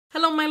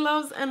my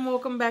loves, and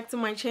welcome back to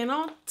my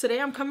channel.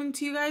 Today I'm coming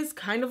to you guys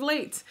kind of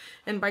late,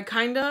 and by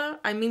kinda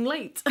I mean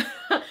late.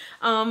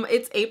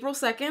 It's April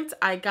 2nd.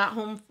 I got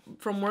home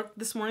from work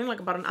this morning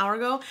like about an hour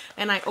ago,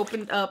 and I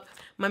opened up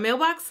my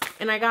mailbox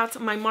and I got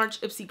my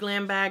March Ipsy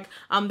Glam bag.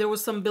 There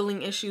was some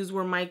billing issues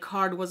where my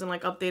card wasn't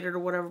like updated or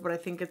whatever, but I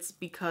think it's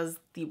because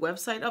the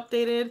website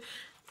updated.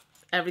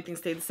 Everything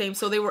stayed the same,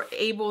 so they were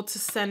able to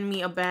send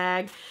me a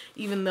bag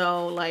even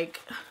though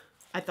like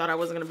I thought I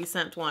wasn't gonna be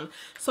sent one.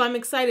 So I'm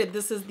excited.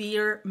 This is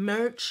their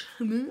March.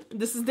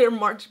 This is their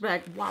March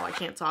bag. Wow, I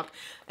can't talk.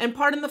 And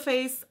pardon the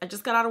face. I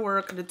just got out of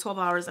work. I did 12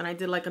 hours and I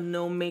did like a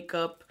no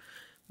makeup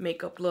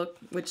look,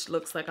 which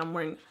looks like I'm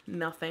wearing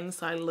nothing,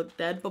 so I look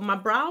dead. But my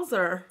brows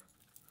are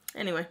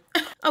anyway.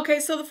 Okay,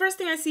 so the first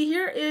thing I see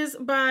here is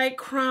by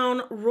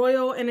Crown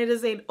Royal, and it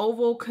is an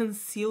oval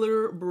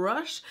concealer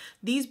brush.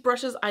 These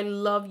brushes I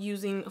love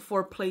using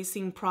for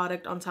placing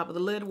product on top of the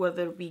lid,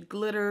 whether it be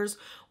glitters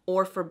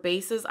or for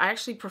bases. I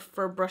actually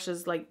prefer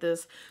brushes like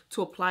this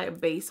to apply a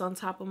base on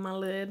top of my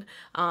lid.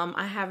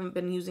 I haven't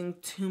been using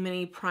too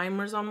many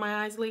primers on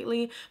my eyes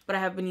lately, but I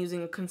have been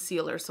using a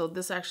concealer. So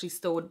this actually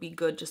still would be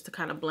good just to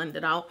kind of blend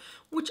it out,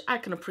 which I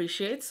can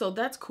appreciate. So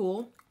that's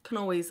cool. Can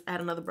always add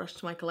another brush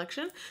to my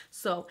collection.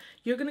 So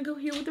you're gonna go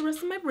here with the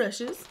rest of my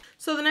brushes.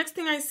 So the next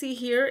thing I see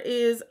here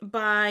is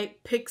by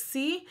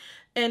Pixie,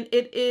 and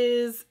it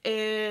is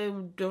a, I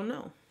don't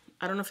know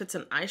if it's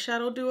an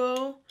eyeshadow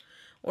duo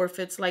or if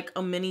it's like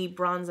a mini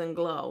bronze and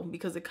glow,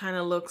 because it kind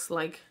of looks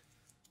like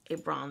a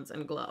bronze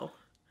and glow.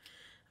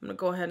 I'm gonna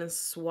go ahead and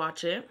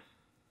swatch it.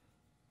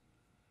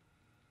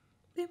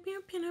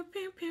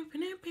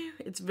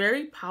 It's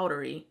very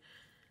powdery.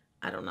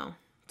 I don't know.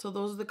 So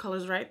those are the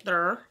colors right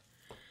there.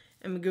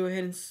 I'm gonna go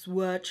ahead and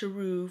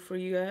swatch-a-roo for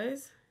you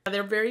guys.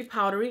 They're very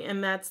powdery,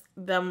 and that's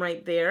them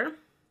right there.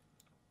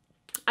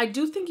 I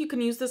do think you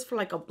can use this for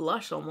like a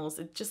blush almost.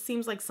 It just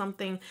seems like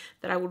something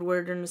that I would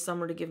wear during the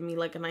summer to give me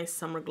like a nice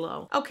summer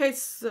glow. Okay,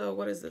 so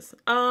what is this?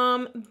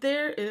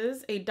 There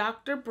is a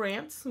Dr.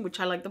 Brandt's, which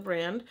I like the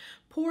brand,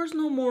 Pores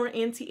No More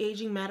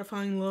Anti-Aging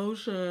Mattifying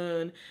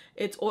Lotion.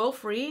 It's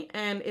oil-free,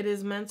 and it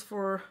is meant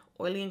for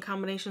oily and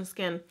combination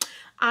skin.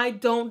 I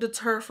don't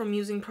deter from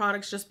using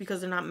products just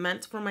because they're not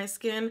meant for my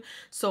skin,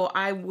 so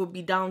I will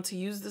be down to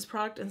use this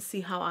product and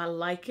see how I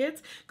like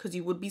it, because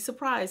you would be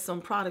surprised. Some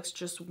products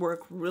just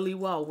work really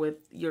well with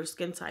your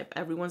skin type.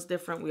 Everyone's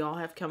different. We all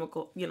have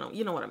chemical, you know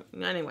what I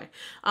mean. Anyway,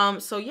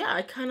 so yeah,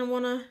 I kind of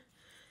want to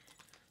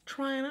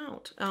try it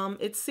out.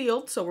 It's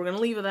sealed, so we're gonna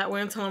leave it that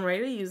way until I'm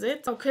ready to use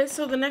it. Okay,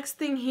 so the next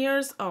thing here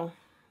is, oh,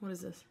 what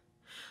is this?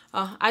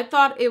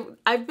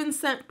 I've been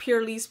sent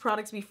Purely's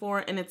products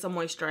before, and it's a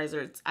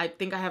moisturizer. I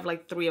think I have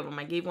like 3 of them.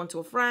 I gave one to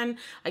a friend,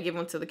 I gave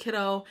one to the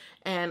kiddo,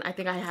 and I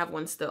think I have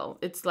one still.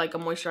 It's like a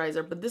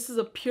moisturizer, but this is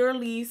a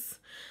Purely's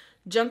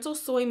Gentle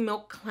Soy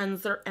Milk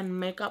Cleanser and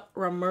Makeup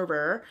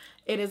Remover.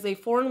 It is a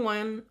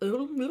 4-in-1.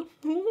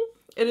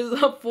 It is a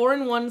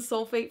 4-in-1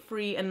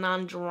 sulfate-free and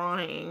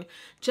non-drying.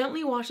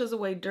 Gently washes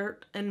away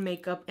dirt and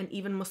makeup and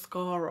even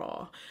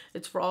mascara.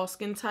 It's for all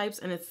skin types,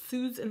 and it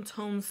soothes and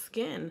tones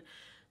skin.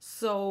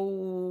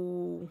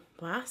 So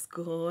that's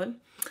good.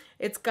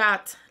 It's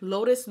got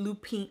Lotus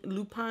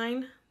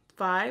Lupine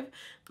 5,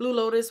 Blue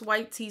Lotus,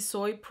 White Tea,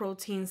 Soy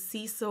Protein,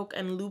 Sea Silk,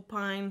 and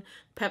Lupine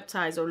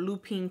Peptides, or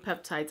Lupine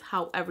Peptides,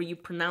 however you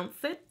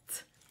pronounce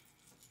it.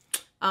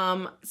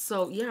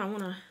 So yeah, I want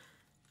to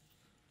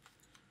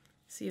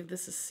see if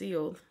this is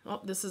sealed.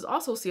 Oh, this is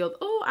also sealed.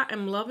 Oh, I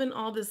am loving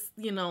all this,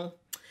 you know,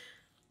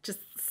 just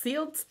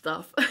sealed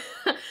stuff.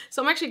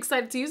 So I'm actually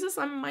excited to use this.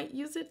 I might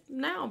use it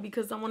now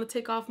because I want to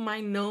take off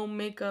my no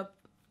makeup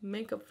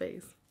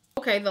face.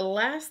 Okay, the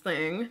last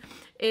thing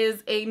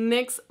is a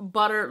NYX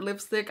Butter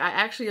Lipstick. I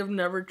actually have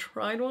never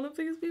tried one of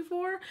these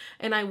before,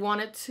 and I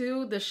wanted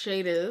to. The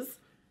shade is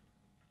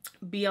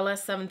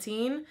BLS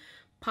 17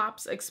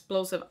 Pops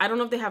Explosive. I don't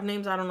know if they have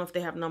names. I don't know if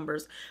they have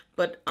numbers,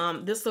 but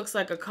this looks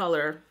like a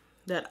color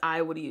that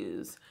I would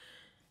use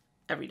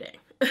every day.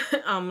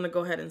 I'm gonna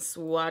go ahead and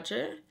swatch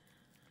it.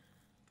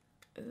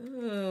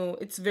 Ooh,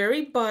 it's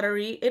very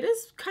buttery. It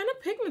is kind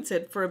of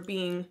pigmented for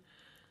being,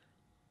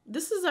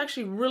 this is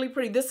actually really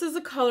pretty. This is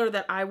a color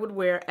that I would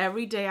wear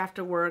every day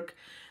after work,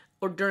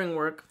 or during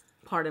work,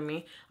 pardon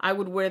me. I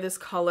would wear this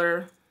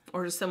color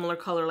or a similar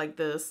color like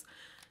this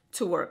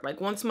to work.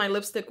 Like once my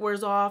lipstick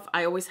wears off,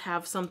 I always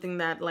have something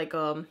that like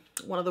one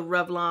of the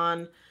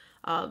Revlon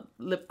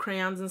lip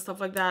crayons and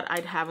stuff like that.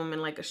 I'd have them in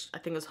like I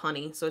think it's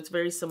honey. So it's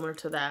very similar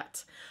to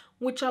that,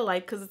 which I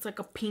like because it's like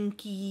a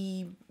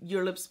pinky,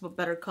 your lips but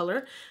better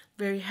color.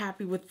 Very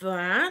happy with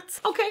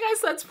that. Okay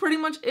guys, that's pretty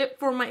much it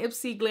for my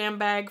Ipsy Glam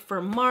bag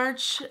for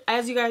March.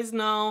 As you guys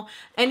know,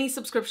 any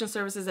subscription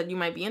services that you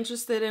might be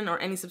interested in, or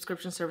any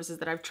subscription services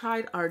that I've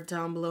tried, are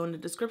down below in the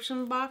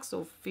description box,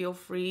 so feel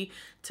free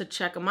to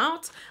check them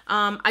out.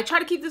 I try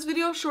to keep this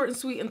video short and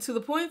sweet and to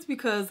the point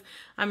because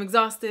I'm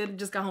exhausted,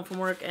 just got home from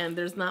work, and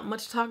there's not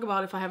much to talk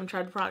about if I haven't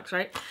tried the products,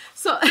 right?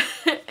 So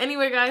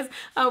anyway guys,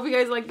 I hope you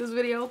guys like this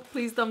video.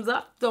 Please thumbs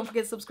up, don't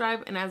forget to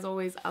subscribe, and as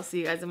always, I'll see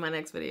you guys in my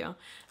next video.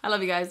 I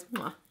love you guys.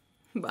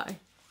 Bye.